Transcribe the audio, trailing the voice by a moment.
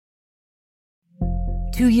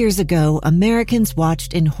2 years ago, Americans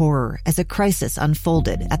watched in horror as a crisis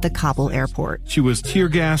unfolded at the Kabul airport. She was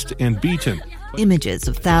tear-gassed and beaten. Images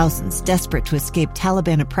of thousands desperate to escape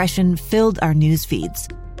Taliban oppression filled our news feeds.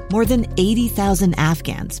 More than 80,000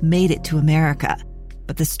 Afghans made it to America.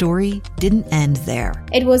 But the story didn't end there.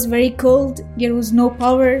 It was very cold. There was no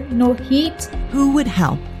power, no heat. Who would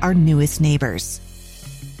help our newest neighbors?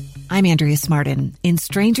 I'm Andrea Smartin. In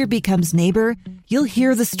Stranger Becomes Neighbor, you'll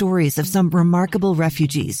hear the stories of some remarkable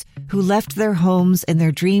refugees who left their homes and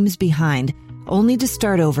their dreams behind, only to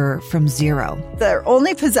start over from zero. Their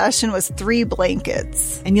only possession was 3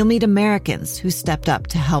 blankets. And you'll meet Americans who stepped up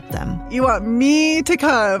to help them. You want me to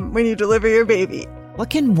come when you deliver your baby. What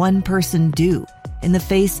can one person do in the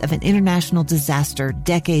face of an international disaster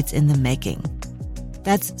decades in the making?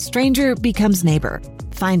 That's Stranger Becomes Neighbor.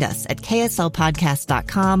 Find us at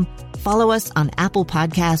kslpodcast.com. Follow us on Apple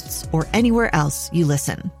Podcasts or anywhere else you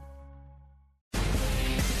listen.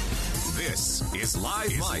 This is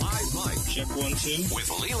Live Mike. Check 1, 2. With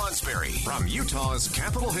Lee Lunsberry. From Utah's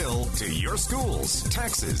Capitol Hill to your schools,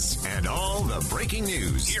 taxes, and all the breaking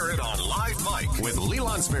news. Hear it on Live Mike with Lee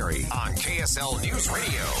Lunsberry on KSL News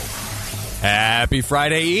Radio. Happy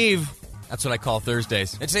Friday Eve. That's what I call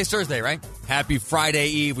Thursdays. Today's Thursday, right? Happy Friday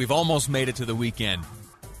Eve. We've almost made it to the weekend.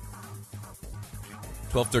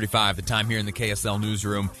 12:35, the time here in the KSL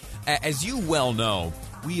newsroom. As you well know,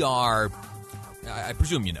 we are, I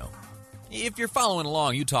presume you know, if you're following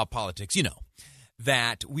along Utah politics, you know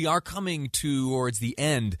that we are coming towards the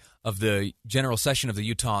end of the general session of the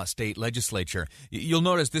Utah State Legislature. You'll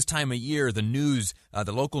notice this time of year, the news,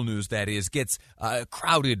 the local news that is, gets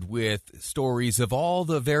crowded with stories of all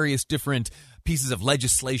the various different pieces of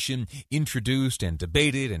legislation introduced and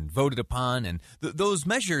debated and voted upon. And those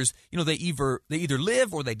measures, you know, they either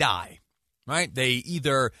live or they die. Right? They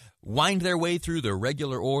either wind their way through the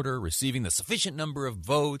regular order, receiving the sufficient number of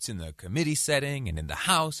votes in the committee setting and in the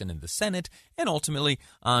House and in the Senate, and ultimately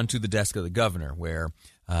onto the desk of the governor, where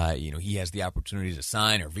he has the opportunity to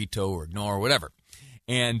sign or veto or ignore or whatever.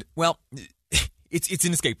 And, well, it's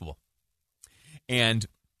inescapable. And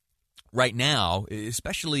right now,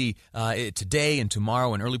 especially today and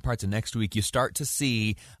tomorrow and early parts of next week, you start to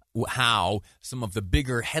see how some of the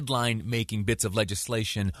bigger headline-making bits of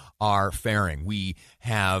legislation are faring. We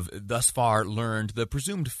have thus far learned the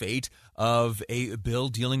presumed fate of a bill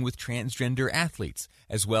dealing with transgender athletes,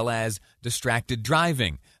 as well as distracted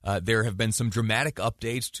driving. There have been some dramatic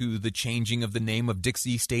updates to the changing of the name of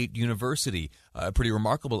Dixie State University. A pretty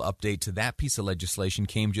remarkable update to that piece of legislation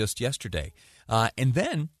came just yesterday. And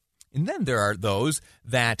then there are those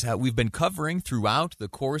that we've been covering throughout the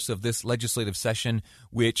course of this legislative session,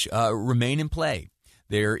 which remain in play.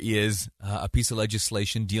 There is a piece of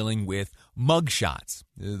legislation dealing with mugshots,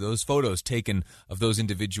 those photos taken of those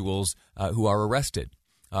individuals who are arrested.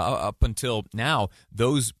 Up until now,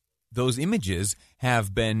 those images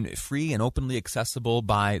have been free and openly accessible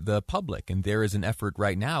by the public, and there is an effort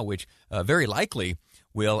right now which very likely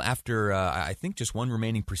will, after I think just one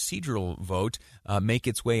remaining procedural vote, make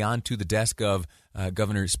its way onto the desk of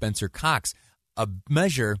Governor Spencer Cox, a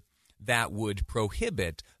measure that would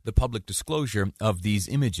prohibit the public disclosure of these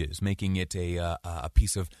images, making it a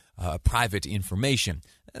piece of private information.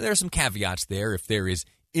 There are some caveats there. If there is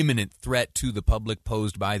imminent threat to the public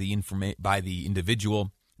posed by the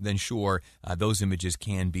individual, then sure, those images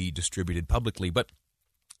can be distributed publicly. But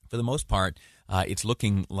for the most part, it's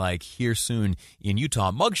looking like here soon in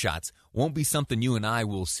Utah, mugshots won't be something you and I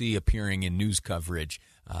will see appearing in news coverage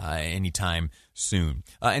anytime soon.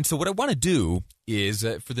 And so what I want to do is,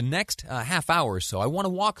 for the next half hour or so, I want to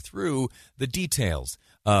walk through the details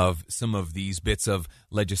of some of these bits of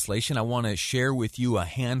legislation. I want to share with you a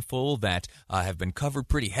handful that have been covered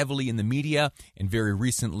pretty heavily in the media and very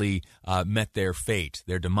recently met their fate,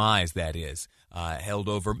 their demise, that is, held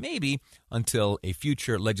over maybe until a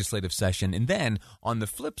future legislative session. And then on the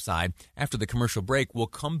flip side, after the commercial break, we'll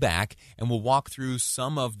come back and we'll walk through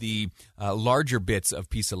some of the larger bits of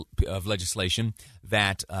piece of legislation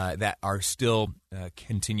that are still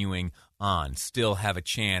continuing on, still have a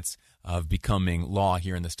chance of becoming law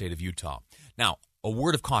here in the state of Utah. Now, a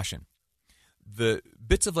word of caution. The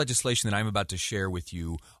bits of legislation that I'm about to share with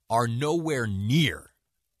you are nowhere near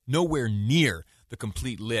the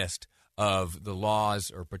complete list of the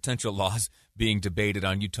laws or potential laws being debated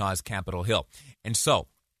on Utah's Capitol Hill. And so,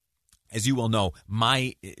 as you well know,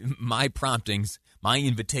 my promptings, my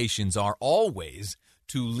invitations are always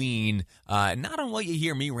to lean not on what you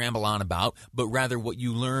hear me ramble on about, but rather what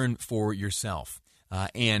you learn for yourself.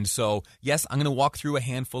 And so, yes, I'm going to walk through a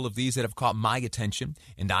handful of these that have caught my attention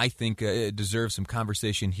and I think deserve some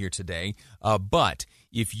conversation here today. But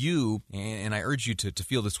if you, and I urge you to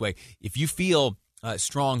feel this way, if you feel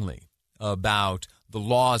strongly about the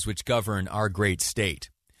laws which govern our great state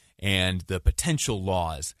and the potential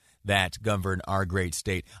laws that govern our great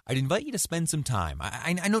state, I'd invite you to spend some time.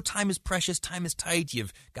 I know time is precious, time is tight.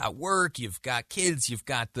 You've got work, you've got kids, you've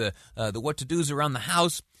got the what-to-dos around the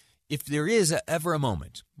house. If there is ever a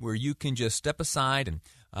moment where you can just step aside and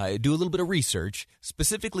do a little bit of research,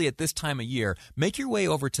 specifically at this time of year, make your way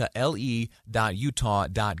over to le.utah.gov,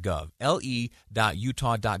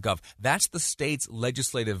 le.utah.gov. That's the state's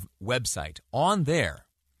legislative website. On there,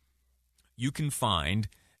 you can find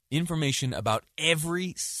information about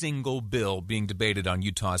every single bill being debated on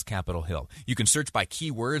Utah's Capitol Hill. You can search by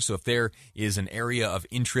keywords, so if there is an area of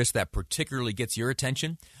interest that particularly gets your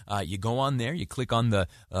attention, you go on there, you click on the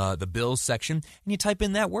bills section, and you type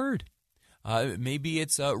in that word. Maybe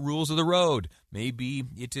it's rules of the road. Maybe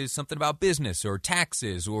it is something about business or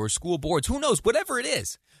taxes or school boards. Who knows? Whatever it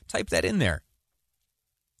is, type that in there.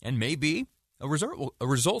 And maybe a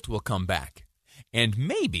result will come back. And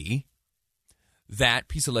maybe that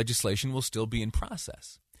piece of legislation will still be in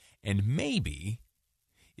process. And maybe,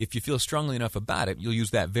 if you feel strongly enough about it, you'll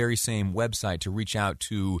use that very same website to reach out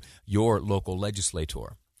to your local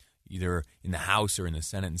legislator, either in the House or in the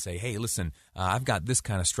Senate, and say, hey, listen, I've got this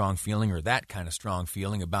kind of strong feeling or that kind of strong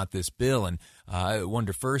feeling about this bill, and I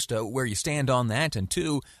wonder first where you stand on that, and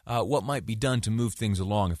two, what might be done to move things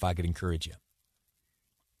along if I could encourage you.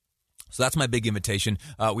 So that's my big invitation.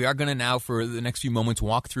 We are going to now, for the next few moments,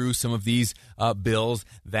 walk through some of these bills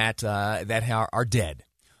that are dead,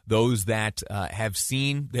 those that have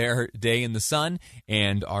seen their day in the sun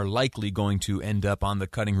and are likely going to end up on the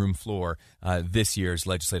cutting room floor this year's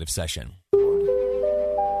legislative session.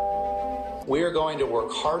 We are going to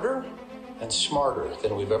work harder and smarter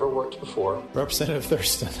than we've ever worked before. Representative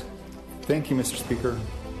Thurston. Thank you, Mr. Speaker.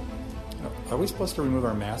 Are we supposed to remove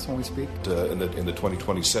our masks when we speak? In the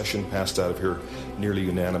 2020 session, passed out of here nearly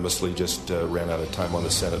unanimously, just ran out of time on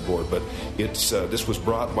the Senate board. But this was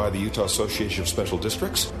brought by the Utah Association of Special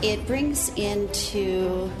Districts. It brings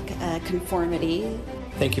into conformity.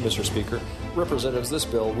 Thank you, Mr. Speaker. Representatives, this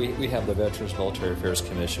bill, we have the Veterans Military Affairs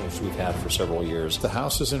Commission, which we've had for several years. The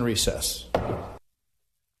House is in recess.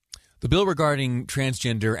 The bill regarding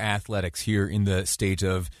transgender athletics here in the state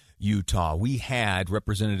of Utah. We had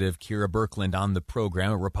Representative Kira Birkeland on the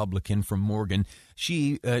program, a Republican from Morgan.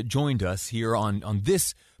 She joined us here on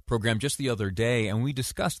this program just the other day, and we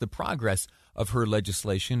discussed the progress of her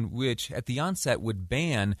legislation, which at the onset would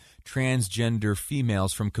ban transgender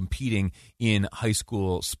females from competing in high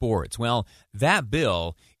school sports. Well, that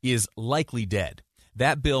bill is likely dead.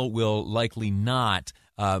 That bill will likely not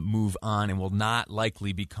move on and will not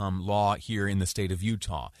likely become law here in the state of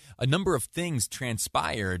Utah. A number of things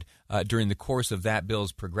transpired during the course of that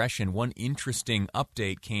bill's progression. One interesting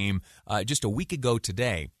update came just a week ago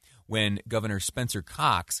today when Governor Spencer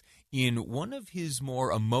Cox, in one of his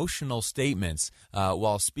more emotional statements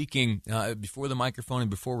while speaking before the microphone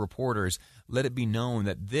and before reporters, let it be known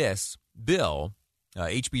that this bill,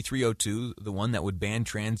 HB 302, the one that would ban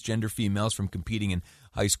transgender females from competing in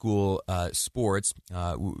high school sports,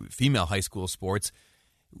 female high school sports,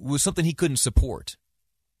 was something he couldn't support.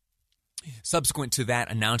 Subsequent to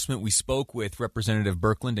that announcement, we spoke with Representative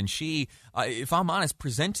Birkeland, and she, if I'm honest,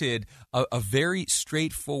 presented a very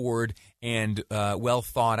straightforward and well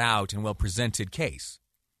thought out and well presented case.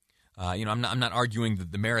 I'm not arguing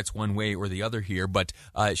the merits one way or the other here, but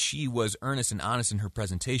she was earnest and honest in her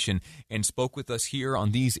presentation and spoke with us here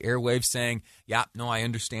on these airwaves saying, I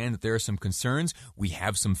understand that there are some concerns. We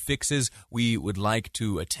have some fixes we would like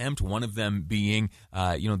to attempt. One of them being,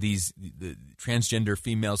 the transgender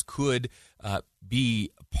females could be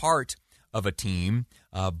part of a team,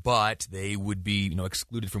 but they would be,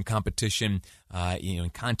 excluded from competition, in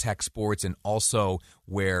contact sports, and also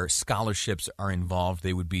where scholarships are involved,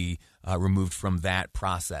 they would be removed from that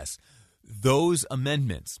process. Those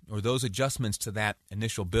amendments or those adjustments to that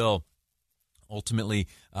initial bill ultimately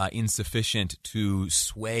insufficient to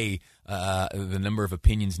sway the number of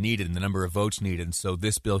opinions needed and the number of votes needed. And so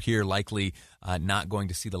this bill here likely not going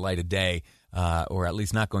to see the light of day, or at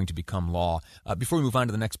least not going to become law. Before we move on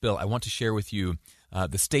to the next bill, I want to share with you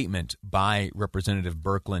the statement by Representative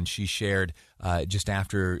Birkeland. She shared just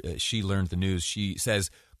after she learned the news. She says,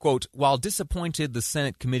 quote, "While disappointed the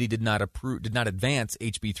Senate committee did not advance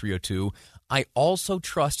HB 302, I also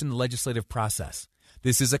trust in the legislative process.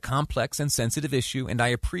 This is a complex and sensitive issue, and I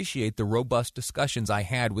appreciate the robust discussions I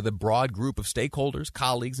had with a broad group of stakeholders,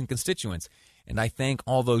 colleagues, and constituents, and I thank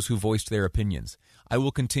all those who voiced their opinions. I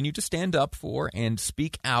will continue to stand up for and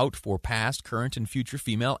speak out for past, current, and future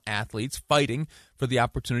female athletes fighting for the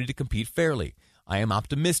opportunity to compete fairly. I am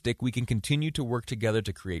optimistic we can continue to work together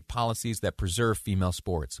to create policies that preserve female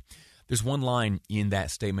sports. There's one line in that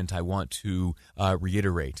statement I want to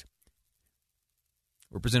reiterate.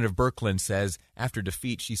 Representative Birkeland says, after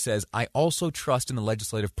defeat, she says, I also trust in the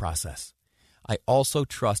legislative process. I also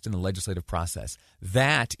trust in the legislative process.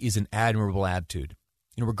 That is an admirable attitude.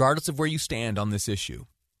 Regardless of where you stand on this issue,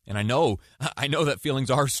 and I know that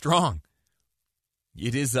feelings are strong.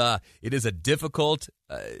 It is a difficult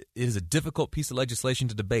piece of legislation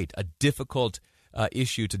to debate, a difficult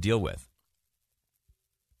issue to deal with.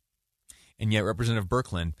 And yet Representative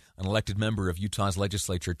Birkeland, an elected member of Utah's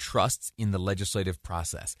legislature, trusts in the legislative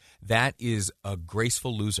process. That is a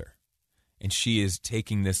graceful loser. And she is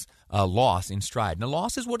taking this loss in stride. Now,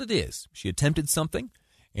 loss is what it is. She attempted something,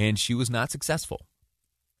 and she was not successful.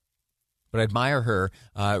 But I admire her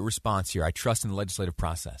response here. I trust in the legislative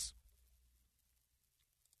process.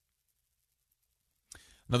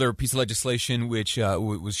 Another piece of legislation which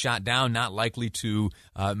was shot down, not likely to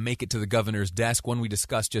make it to the governor's desk, one we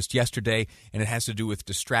discussed just yesterday, and it has to do with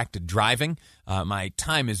distracted driving. My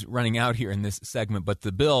time is running out here in this segment, but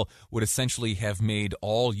the bill would essentially have made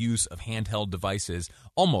all use of handheld devices,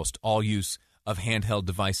 almost all use of handheld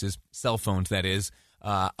devices, cell phones that is,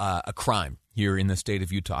 a crime here in the state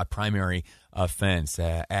of Utah, a primary offense.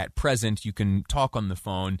 At present, you can talk on the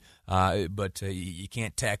phone, but you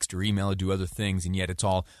can't text or email or do other things, and yet it's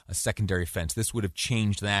all a secondary offense. This would have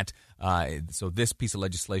changed that. So this piece of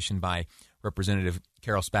legislation by Representative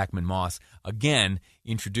Carol Spackman Moss, again,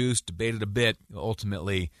 introduced, debated a bit,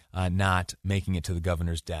 ultimately not making it to the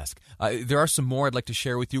governor's desk. There are some more I'd like to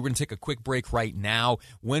share with you. We're going to take a quick break right now.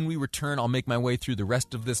 When we return, I'll make my way through the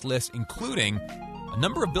rest of this list, including a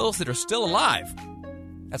number of bills that are still alive.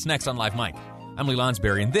 That's next on Live Mike. I'm Lee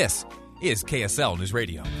Lonsberry, and this is KSL News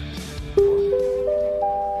Radio.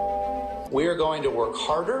 We are going to work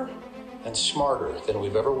harder and smarter than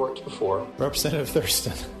we've ever worked before. Representative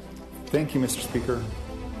Thurston. Thank you, Mr. Speaker.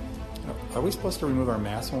 Are we supposed to remove our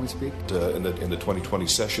masks when we speak? In the 2020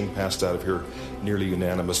 session, passed out of here nearly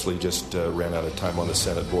unanimously, just ran out of time on the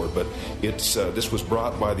Senate board. But this was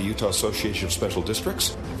brought by the Utah Association of Special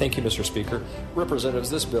Districts. Thank you, Mr. Speaker. Representatives,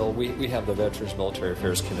 this bill, we have the Veterans Military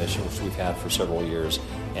Affairs Commission, which we've had for several years,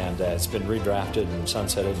 and it's been redrafted and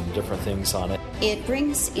sunsetted and different things on it. It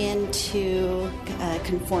brings into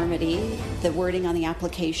conformity the wording on the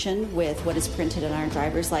application with what is printed in our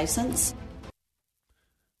driver's license.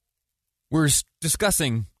 We're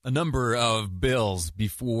discussing a number of bills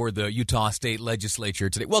before the Utah State Legislature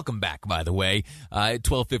today. Welcome back, by the way.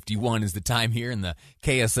 12:51 is the time here in the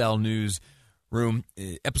KSL News Room.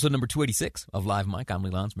 Episode number 286 of Live Mike. I'm Lee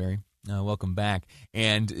Lonsberry. Welcome back.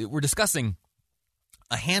 And we're discussing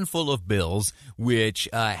a handful of bills which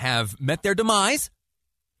have met their demise,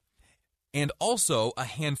 and also a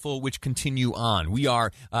handful which continue on. We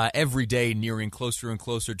are every day nearing closer and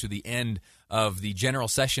closer to the end of the general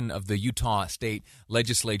session of the Utah State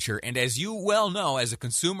Legislature. And as you well know, as a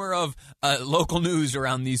consumer of local news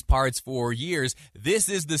around these parts for years, this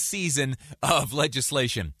is the season of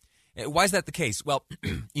legislation. Why is that the case? Well,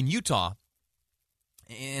 in Utah,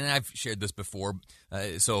 and I've shared this before,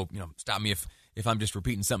 so stop me if I'm just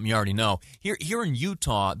repeating something you already know. Here in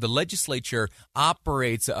Utah, the legislature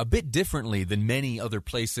operates a bit differently than many other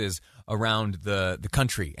places around the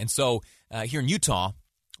country. And so here in Utah,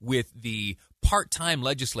 with the part-time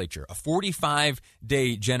legislature, a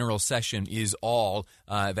 45-day general session is all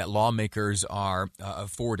that lawmakers are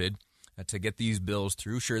afforded to get these bills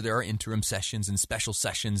through. Sure, there are interim sessions and special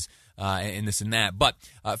sessions and this and that, but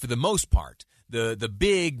for the most part, the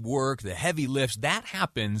big work, the heavy lifts, that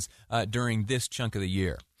happens during this chunk of the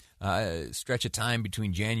year. Stretch of time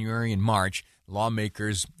between January and March,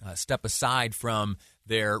 lawmakers step aside from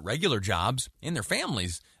their regular jobs and their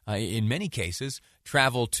families, in many cases,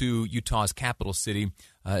 travel to Utah's capital city,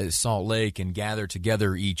 Salt Lake, and gather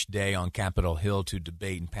together each day on Capitol Hill to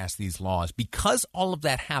debate and pass these laws. Because all of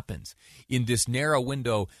that happens in this narrow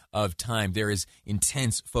window of time, there is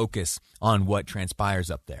intense focus on what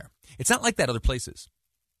transpires up there. It's not like that other places.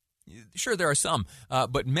 Sure, there are some,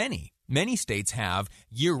 but many states have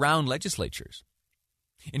year-round legislatures.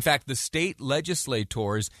 In fact, the state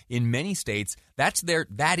legislators in many states, that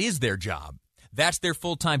is their job. That's their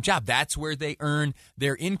full-time job. That's where they earn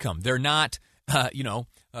their income. They're not,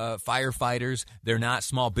 firefighters. They're not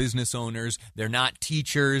small business owners. They're not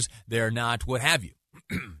teachers. They're not what have you.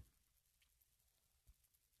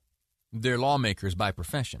 They're lawmakers by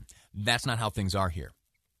profession. That's not how things are here.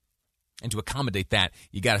 And to accommodate that,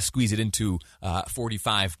 you got to squeeze it into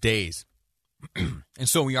 45 days. And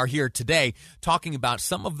so we are here today talking about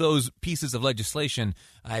some of those pieces of legislation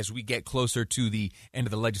as we get closer to the end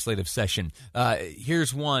of the legislative session.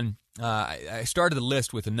 Here's one. I started the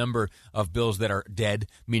list with a number of bills that are dead,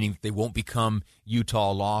 meaning they won't become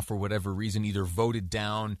Utah law for whatever reason, either voted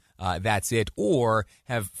down, that's it, or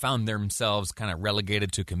have found themselves kind of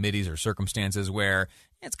relegated to committees or circumstances where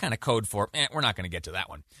it's kind of code for, we're not going to get to that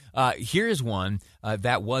one. Here's one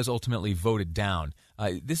that was ultimately voted down.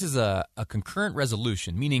 This is a concurrent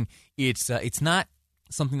resolution, meaning it's not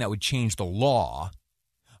something that would change the law,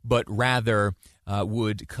 but rather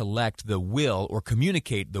would collect the will or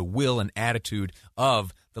communicate the will and attitude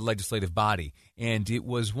of the legislative body. And it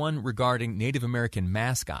was one regarding Native American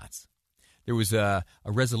mascots. There was a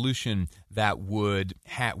resolution that would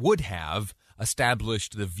have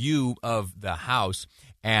established the view of the House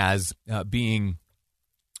as being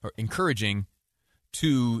or encouraging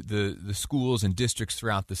to the schools and districts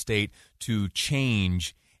throughout the state to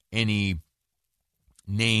change any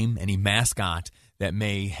name, any mascot that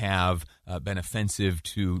may have been offensive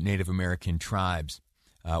to Native American tribes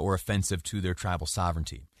or offensive to their tribal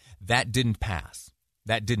sovereignty. That didn't pass.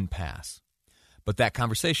 But that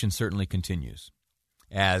conversation certainly continues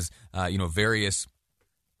as various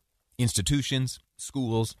institutions,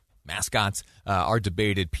 schools, mascots are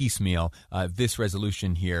debated piecemeal. This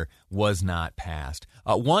resolution here was not passed.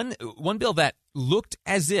 One bill that looked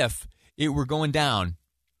as if it were going down,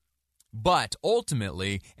 but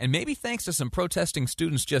ultimately, and maybe thanks to some protesting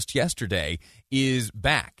students just yesterday, is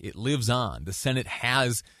back. It lives on. The Senate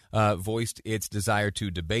has voiced its desire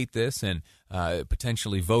to debate this and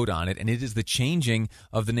potentially vote on it, and it is the changing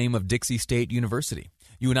of the name of Dixie State University.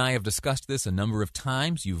 You and I have discussed this a number of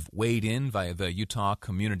times. You've weighed in via the Utah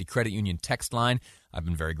Community Credit Union text line. I've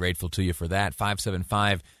been very grateful to you for that.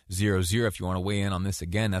 57500. If you want to weigh in on this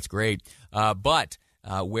again, that's great. But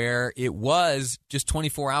where it was just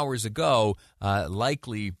 24 hours ago,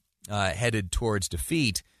 likely headed towards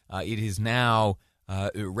defeat, it is now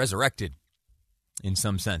resurrected in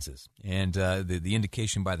some senses. And the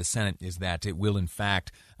indication by the Senate is that it will, in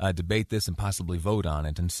fact, debate this and possibly vote on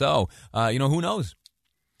it. And so, who knows?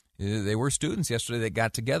 They were students yesterday that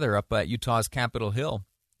got together up at Utah's Capitol Hill.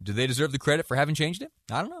 Do they deserve the credit for having changed it?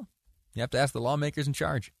 I don't know. You have to ask the lawmakers in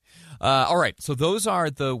charge. All right, so those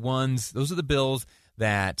are the bills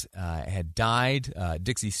that had died.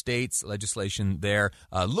 Dixie State's legislation there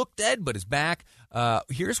looked dead but is back.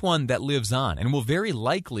 Here's one that lives on and will very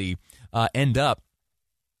likely end up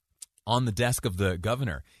on the desk of the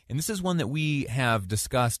governor. And this is one that we have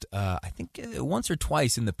discussed, I think, once or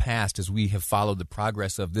twice in the past as we have followed the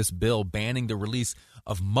progress of this bill banning the release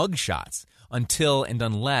of mugshots until and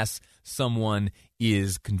unless someone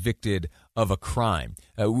is convicted of a crime.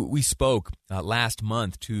 We spoke last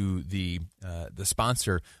month to the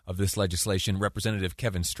sponsor of this legislation, Representative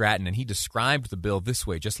Kevin Stratton, and he described the bill this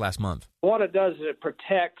way just last month. What it does is it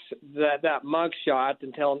protects that mugshot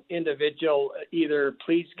until an individual either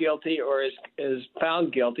pleads guilty or is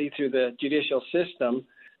found guilty through the judicial system.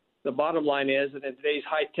 The bottom line is that in today's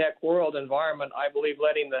high-tech world environment, I believe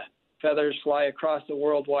letting the feathers fly across the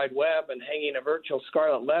World Wide Web and hanging a virtual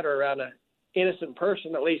scarlet letter around an innocent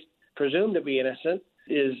person, at least presumed to be innocent,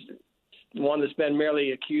 is one that's been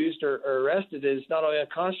merely accused or arrested, is not only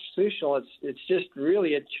unconstitutional, it's just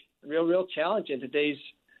really a real challenge in today's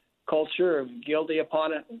culture of guilty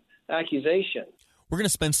upon accusation. We're going to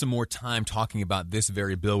spend some more time talking about this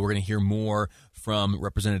very bill. We're going to hear more from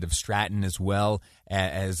Representative Stratton as well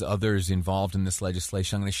as others involved in this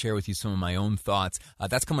legislation. I'm going to share with you some of my own thoughts.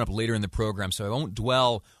 That's coming up later in the program, so I won't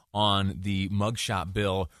dwell on the mugshot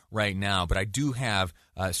bill right now, but I do have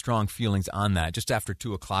strong feelings on that. Just after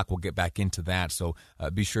 2 o'clock, we'll get back into that, so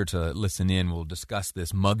be sure to listen in. We'll discuss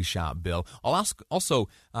this mugshot bill. I'll also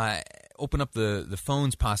open up the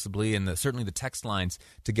phones possibly and certainly the text lines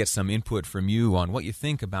to get some input from you on what you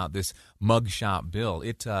think about this mugshot bill.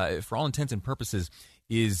 It, for all intents and purposes,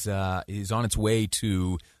 is on its way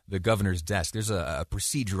to the governor's desk. There's a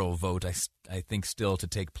procedural vote, I think, still to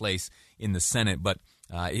take place in the Senate, but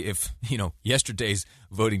if yesterday's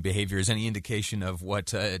voting behavior is any indication of what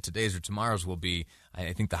today's or tomorrow's will be,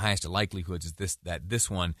 I think the highest of likelihoods is that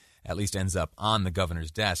this one at least ends up on the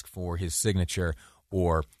governor's desk for his signature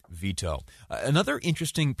or veto. Another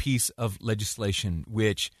interesting piece of legislation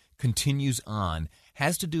which continues on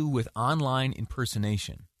has to do with online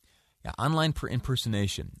impersonation. Yeah, online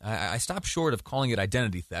impersonation. I stopped short of calling it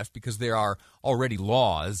identity theft because there are already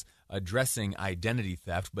laws addressing identity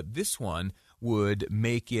theft, but this one would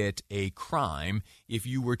make it a crime if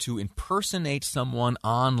you were to impersonate someone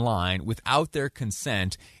online without their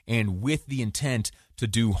consent and with the intent to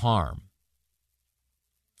do harm.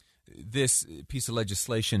 This piece of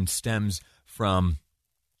legislation stems from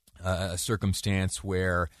a circumstance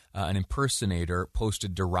where an impersonator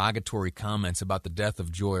posted derogatory comments about the death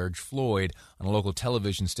of George Floyd on a local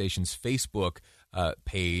television station's Facebook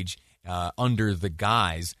page under the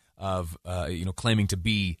guise of claiming to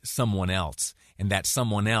be someone else, and that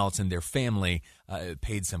someone else and their family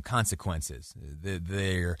paid some consequences.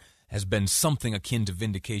 There has been something akin to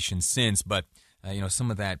vindication since, but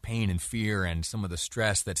some of that pain and fear and some of the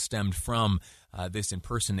stress that stemmed from this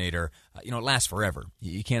impersonator, it lasts forever.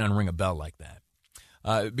 You can't unring a bell like that.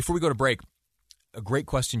 Before we go to break, a great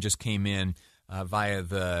question just came in via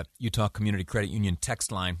the Utah Community Credit Union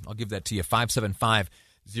text line. I'll give that to you, 57500.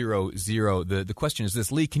 The question is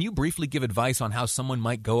this: Lee, can you briefly give advice on how someone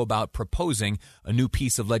might go about proposing a new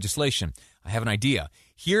piece of legislation? I have an idea.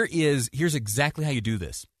 Here's exactly how you do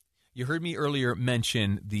this. You heard me earlier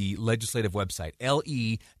mention the legislative website, le.utah.gov.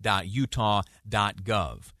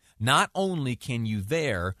 Not only can you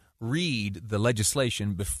there read the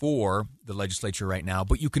legislation before the legislature right now,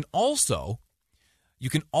 but you can also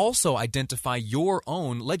identify your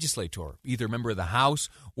own legislator, either a member of the House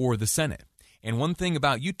or the Senate. And one thing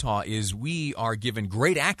about Utah is we are given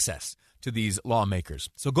great access to these lawmakers.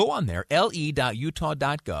 So go on there,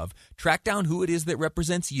 le.utah.gov, track down who it is that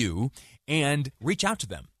represents you, and reach out to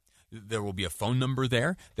them. There will be a phone number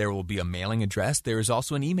there. There will be a mailing address. There is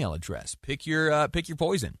also an email address. Pick your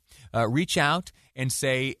poison. Reach out and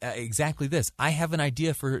say exactly this: I have an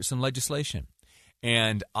idea for some legislation.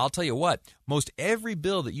 And I'll tell you what, most every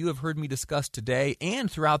bill that you have heard me discuss today and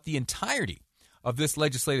throughout the entirety of this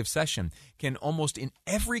legislative session can almost in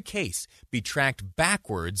every case be tracked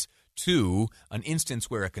backwards to an instance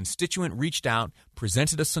where a constituent reached out,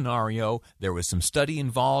 presented a scenario, there was some study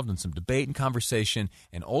involved and some debate and conversation,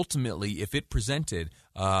 and ultimately, if it presented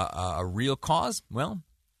a real cause, well,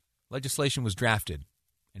 legislation was drafted.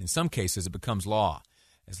 And in some cases, it becomes law.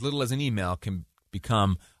 As little as an email can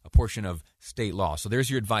become a portion of state law. So there's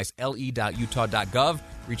your advice, le.utah.gov.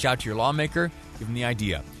 Reach out to your lawmaker, give them the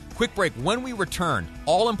idea. Quick break. When we return,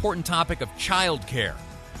 all-important topic of child care.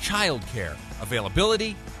 Child care,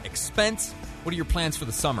 availability, expense. What are your plans for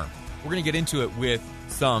the summer? We're going to get into it with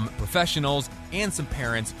some professionals and some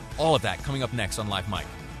parents. All of that coming up next on Live Mike.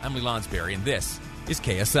 I'm Lee Lonsberry, and this is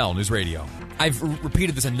KSL News Radio. I've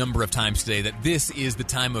repeated this a number of times today that this is the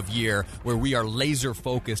time of year where we are laser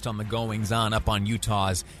focused on the goings-on up on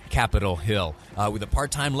Utah's Capitol Hill. With a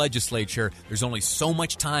part-time legislature, there's only so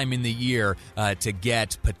much time in the year to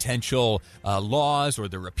get potential laws or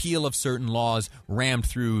the repeal of certain laws rammed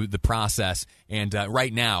through the process. And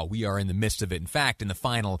right now, we are in the midst of it. In fact, in the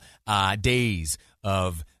final days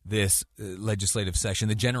of this legislative session,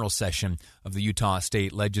 the general session of the Utah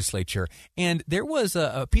State Legislature. And there was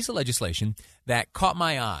a piece of legislation that caught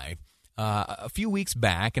my eye a few weeks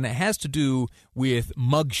back, and it has to do with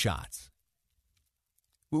mugshots.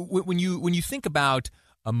 When you think about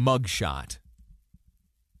a mugshot,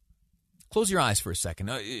 close your eyes for a second,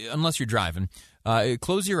 unless you're driving.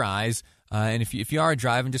 Close your eyes, and if you are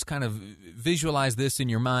driving, just kind of visualize this in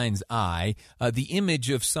your mind's eye, the image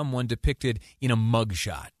of someone depicted in a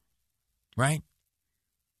mugshot, right?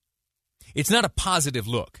 It's not a positive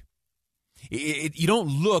look. You don't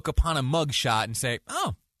look upon a mugshot and say,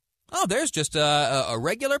 oh, there's just a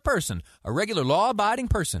regular person, a regular law-abiding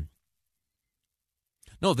person.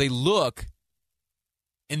 No, they look,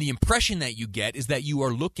 and the impression that you get is that you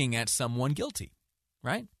are looking at someone guilty,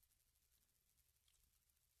 right?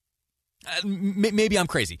 Maybe I'm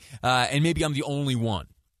crazy, and maybe I'm the only one.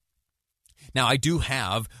 Now, I do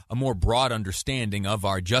have a more broad understanding of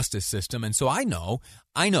our justice system, and so I know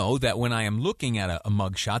that when I am looking at a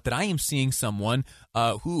mugshot, that I am seeing someone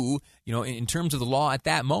who, in terms of the law at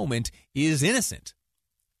that moment, is innocent.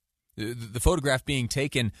 The photograph being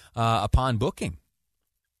taken upon booking.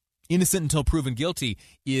 Innocent until proven guilty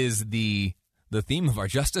is the theme of our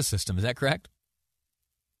justice system. Is that correct?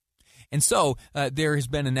 And so there has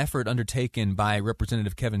been an effort undertaken by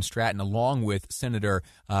Representative Kevin Stratton along with Senator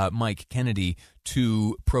Mike Kennedy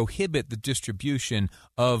to prohibit the distribution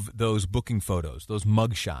of those booking photos, those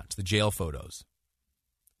mugshots, the jail photos.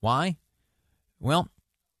 Why? Well,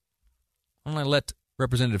 I'm going to let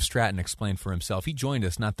Representative Stratton explain for himself. He joined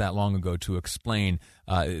us not that long ago to explain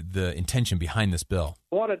the intention behind this bill.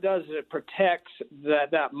 What it does is it protects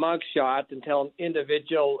that mugshot until an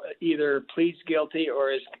individual either pleads guilty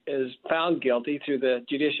or is found guilty through the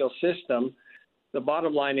judicial system. The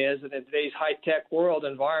bottom line is that in today's high-tech world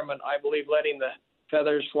environment, I believe letting the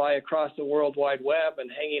feathers fly across the World Wide Web and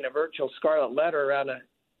hanging a virtual scarlet letter around an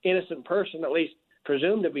innocent person, at least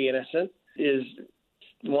presumed to be innocent, is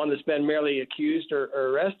one that's been merely accused or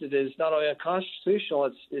arrested, is not only unconstitutional,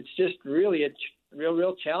 it's just really a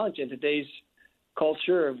real challenge in today's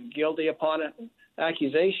culture of guilty upon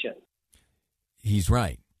accusation. He's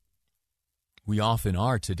right. We often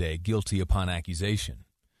are today guilty upon accusation.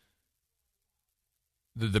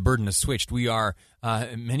 The burden is switched. We are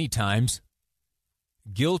many times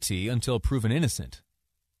guilty until proven innocent.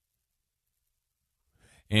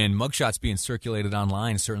 And mugshots being circulated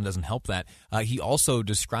online certainly doesn't help that. He also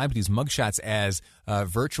described these mugshots as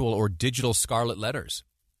virtual or digital scarlet letters.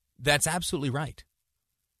 That's absolutely right.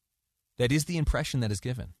 That is the impression that is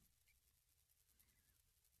given.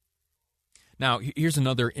 Now, here's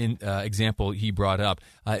another example he brought up.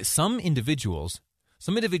 Some individuals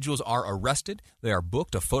are arrested. They are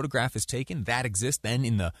booked. A photograph is taken. That exists then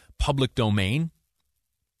in the public domain.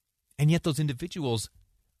 And yet those individuals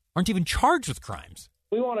aren't even charged with crimes.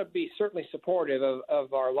 We want to be certainly supportive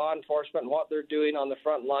of our law enforcement and what they're doing on the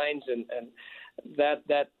front lines, and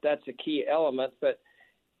that's a key element. But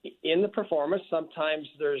in the performance, sometimes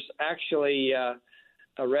there's actually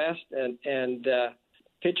arrest and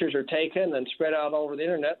pictures are taken and spread out over the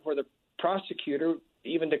internet where the prosecutor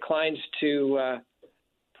even declines to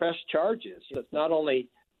press charges. It's not only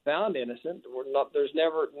found innocent, there's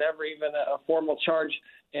never even a formal charge,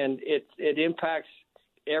 and it impacts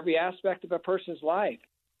every aspect of a person's life.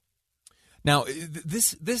 Now,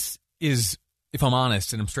 this is, if I'm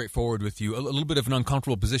honest and I'm straightforward with you, a little bit of an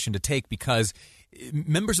uncomfortable position to take, because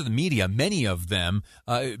members of the media, many of them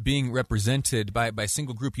being represented by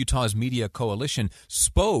Single Group Utah's Media Coalition,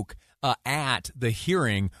 spoke at the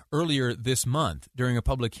hearing earlier this month during a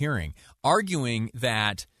public hearing, arguing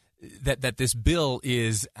that this bill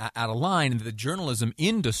is out of line and the journalism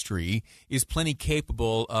industry is plenty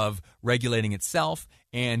capable of regulating itself,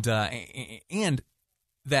 and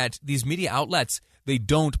that these media outlets, they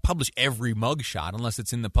don't publish every mugshot unless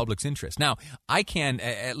it's in the public's interest. Now, I can,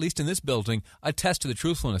 at least in this building, attest to the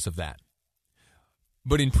truthfulness of that.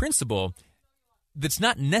 But in principle, that's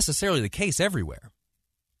not necessarily the case everywhere.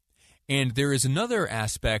 And there is another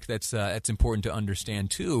aspect that's important to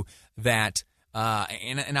understand too, that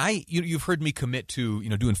you've heard me commit to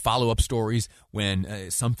doing follow-up stories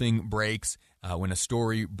when something breaks, when a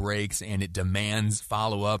story breaks and it demands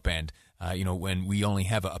follow-up, and when we only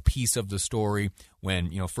have a piece of the story,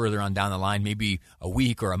 when further on down the line, maybe a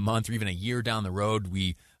week or a month or even a year down the road,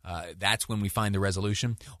 that's when we find the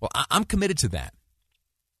resolution. Well, I'm committed to that,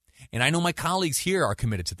 and I know my colleagues here are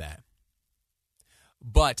committed to that.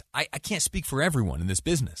 But I can't speak for everyone in this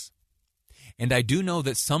business. And I do know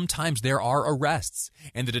that sometimes there are arrests,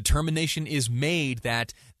 and the determination is made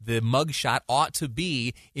that the mugshot ought to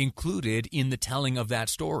be included in the telling of that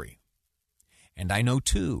story. And I know,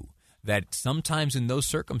 too, that sometimes in those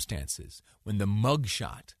circumstances, when the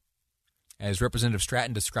mugshot, as Representative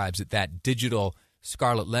Stratton describes it, that digital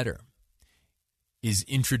scarlet letter, is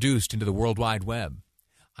introduced into the World Wide Web,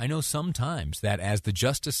 I know sometimes that as the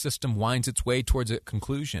justice system winds its way towards a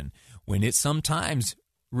conclusion, when it sometimes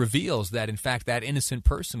reveals that, in fact, that innocent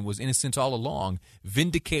person was innocent all along,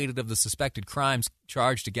 vindicated of the suspected crimes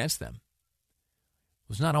charged against them,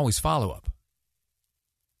 was not always follow-up.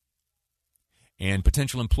 And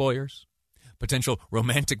potential employers, potential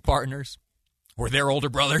romantic partners, or their older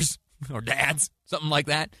brothers or dads, something like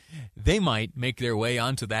that, they might make their way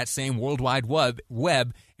onto that same World Wide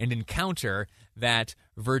Web and encounter that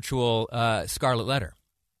virtual scarlet letter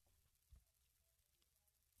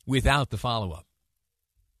without the follow-up.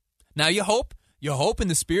 Now, you hope in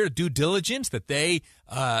the spirit of due diligence that they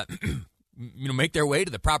make their way to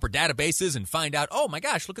the proper databases and find out, oh my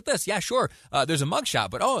gosh, look at this. Yeah, sure, there's a mugshot,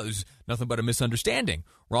 but there's nothing but a misunderstanding.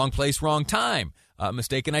 Wrong place, wrong time,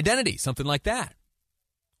 mistaken identity, something like that.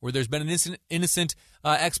 Where there's been an innocent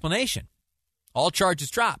explanation. All charges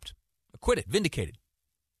dropped, acquitted, vindicated.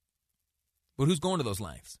 But who's going to those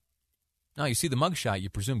lengths? Now, you see the mugshot, you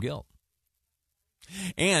presume guilt.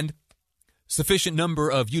 And sufficient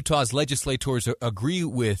number of Utah's legislators agree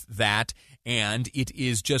with that, and it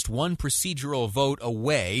is just one procedural vote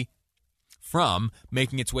away from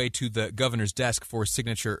making its way to the governor's desk for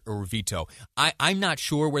signature or veto. I'm not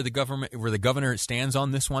sure where the governor stands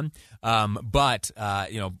on this one, but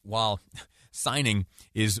while signing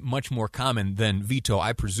is much more common than veto,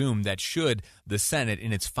 I presume that should the Senate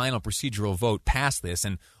in its final procedural vote pass this,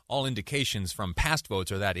 and all indications from past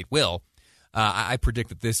votes are that it will, I predict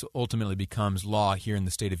that this ultimately becomes law here in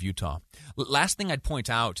the state of Utah. Last thing I'd point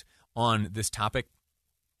out on this topic,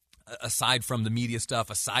 aside from the media stuff,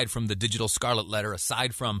 aside from the digital scarlet letter,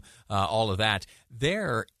 aside from all of that,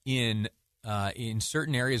 there in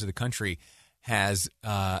certain areas of the country has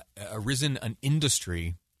arisen an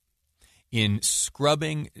industry in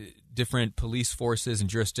scrubbing different police forces and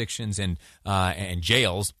jurisdictions and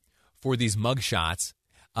jails for these mugshots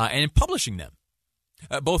and in publishing them,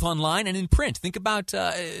 both online and in print. Think about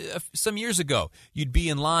some years ago, you'd be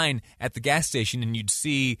in line at the gas station and you'd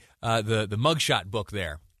see the mugshot book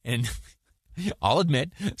there. And I'll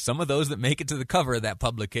admit, some of those that make it to the cover of that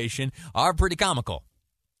publication are pretty comical,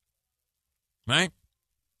 right?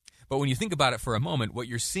 But when you think about it for a moment, what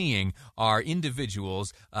you're seeing are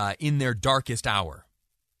individuals in their darkest hour.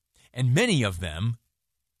 And many of them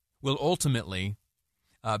will ultimately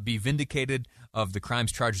be vindicated of the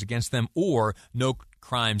crimes charged against them or no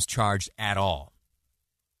crimes charged at all.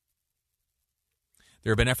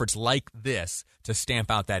 There have been efforts like this to stamp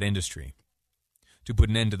out that industry, to put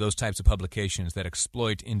an end to those types of publications that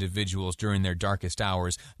exploit individuals during their darkest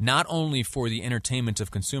hours, not only for the entertainment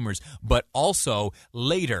of consumers, but also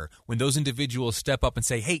later when those individuals step up and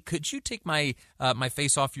say, hey, could you take my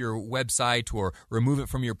face off your website or remove it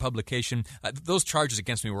from your publication? Those charges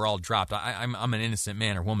against me were all dropped. I'm an innocent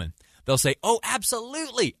man or woman. They'll say, oh,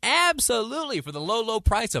 absolutely, absolutely, for the low, low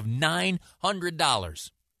price of $900,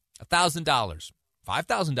 $1,000,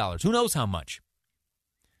 $5,000, who knows how much.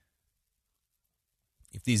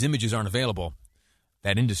 If these images aren't available,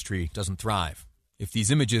 that industry doesn't thrive. If these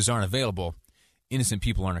images aren't available, innocent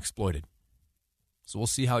people aren't exploited. So we'll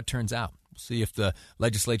see how it turns out. We'll see if the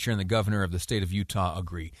legislature and the governor of the state of Utah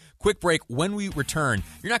agree. Quick break. When we return,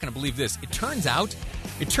 you're not going to believe this. It turns out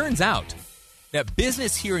that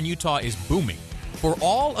business here in Utah is booming. For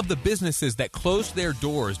all of the businesses that closed their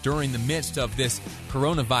doors during the midst of this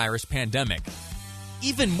coronavirus pandemic,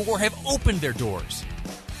 even more have opened their doors.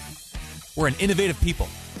 We're an innovative people.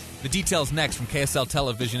 The details next from KSL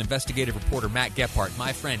Television investigative reporter Matt Gephardt,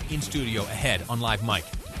 my friend in studio ahead on Live Mike.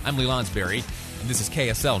 I'm Lee Lonsberry, and this is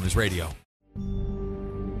KSL News Radio.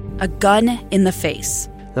 A gun in the face.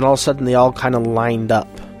 Then all of a sudden they all kind of lined up.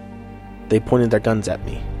 They pointed their guns at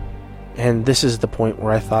me. And this is the point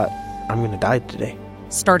where I thought, I'm going to die today.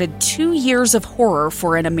 Started 2 years of horror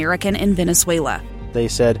for an American in Venezuela. They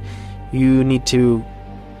said, you need to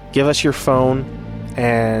give us your phone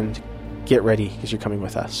and get ready because you're coming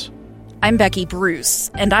with us. I'm Becky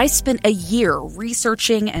Bruce, and I spent a year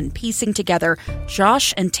researching and piecing together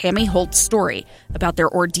Josh and Tammy Holt's story about their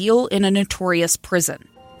ordeal in a notorious prison.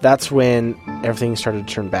 That's when everything started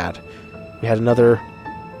to turn bad. We had another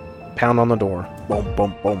pound on the door. Boom,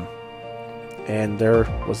 boom, boom. And there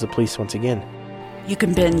was the police once again. You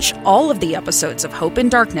can binge all of the episodes of Hope in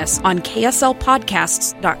Darkness on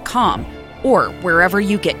KSLPodcasts.com or wherever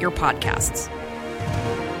you get your podcasts.